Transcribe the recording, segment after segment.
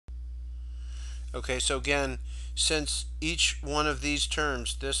Okay, so again, since each one of these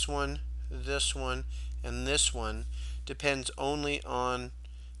terms, this one, and this one, depends only on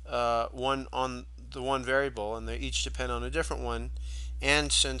the one variable, and they each depend on a different one,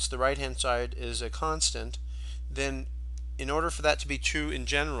 and since the right-hand side is a constant, then in order for that to be true in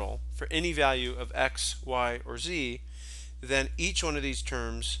general, for any value of x, y, or z, then each one of these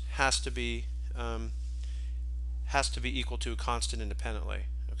terms has to be equal to a constant independently.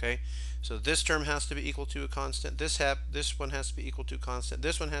 Okay, so this term has to be equal to a constant. This one has to be equal to a constant.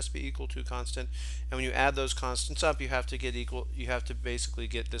 This one has to be equal to a constant. And when you add those constants up, you have to get equal. You have to basically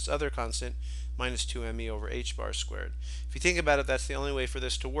get this other constant minus 2me over h bar squared. If you think about it, that's the only way for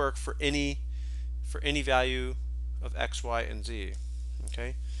this to work for any value of x, y, and z.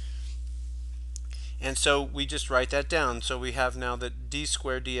 Okay. And so we just write that down. So we have now that d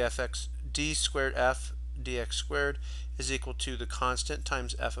squared f dx squared is equal to the constant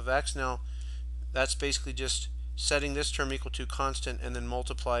times f of x. Now that's basically just setting this term equal to constant and then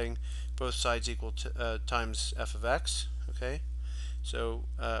multiplying both sides equal to times f of x. Okay, so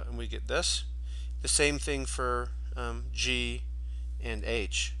and we get this. The same thing for g and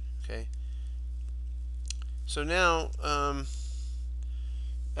h. Okay, so now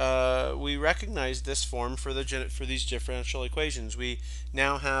we recognize this form for these differential equations. We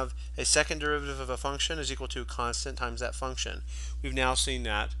now have a second derivative of a function is equal to a constant times that function. We've now seen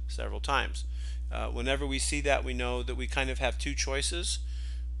that several times. Whenever we see that, we know that we kind of have two choices.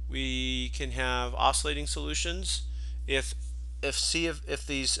 We can have oscillating solutions if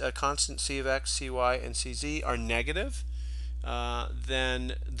these constants c of x, cy, and cz are negative.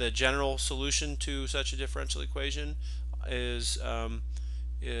 Then the general solution to such a differential equation is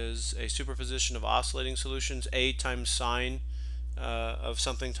a superposition of oscillating solutions, a times sine of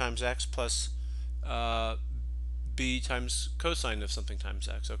something times x plus b times cosine of something times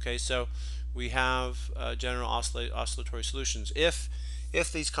x. Okay, so we have general oscillatory solutions. If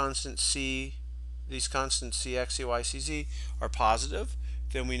these constants cx, cy, cz are positive,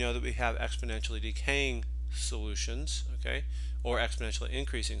 then we know that we have exponentially decaying solutions, okay, or exponentially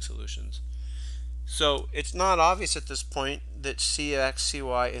increasing solutions. So it's not obvious at this point that cx,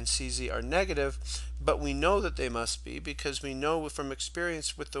 cy, and cz are negative, but we know that they must be because we know from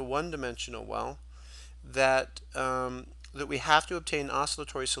experience with the one-dimensional well that that we have to obtain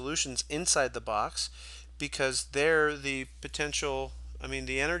oscillatory solutions inside the box because they're the potential. I mean,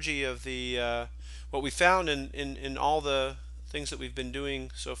 the energy of the what we found in all the things that we've been doing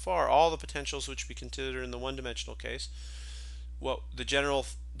so far, all the potentials which we consider in the one-dimensional case. Well, the general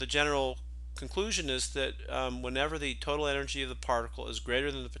conclusion is that whenever the total energy of the particle is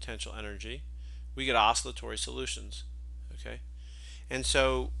greater than the potential energy, we get oscillatory solutions. Okay, and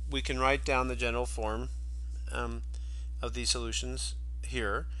so we can write down the general form of these solutions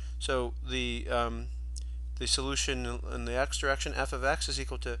here. So the solution in the x direction, f of x, is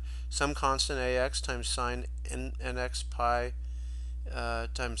equal to some constant ax times sine nx pi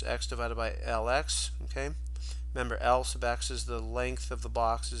times x divided by lx. Okay. Remember, L sub x is the length of the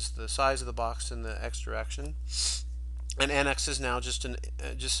box, is the size of the box in the x direction, and nx is now just an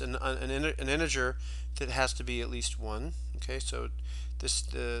integer that has to be at least 1. Okay, so this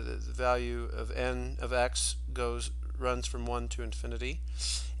the value of n of x runs from 1 to infinity,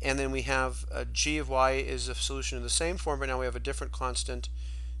 and then we have g of y is a solution in the same form, but now we have a different constant,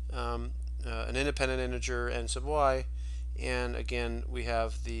 an independent integer n sub y. And again, we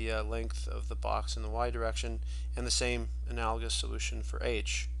have the length of the box in the y direction, and the same analogous solution for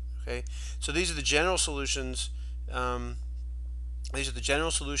h. Okay, so these are the general solutions. These are the general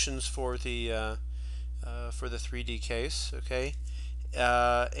solutions for the 3D case. Okay,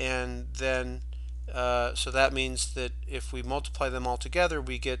 and then so that means that if we multiply them all together,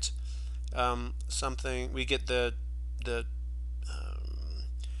 we get something. We get the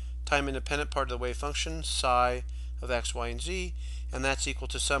time independent part of the wave function psi of x, y, and z, and that's equal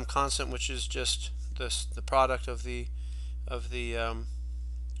to some constant, which is just the product of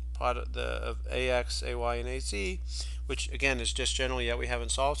ax, ay, and az, which again is just general, yet we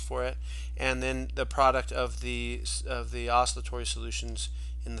haven't solved for it, and then the product of the oscillatory solutions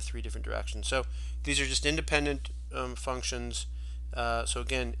in the three different directions. So these are just independent functions. So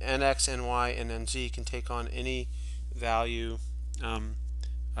again, nx, ny, and nz can take on any value,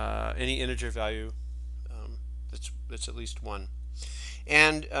 any integer value that's at least 1.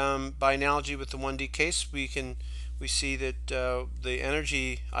 And by analogy with the 1D case, we see that the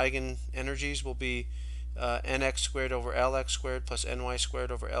eigenenergies will be nx squared over lx squared plus ny squared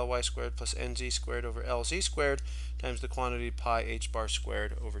over ly squared plus nz squared over lz squared times the quantity pi h bar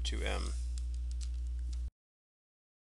squared over 2m.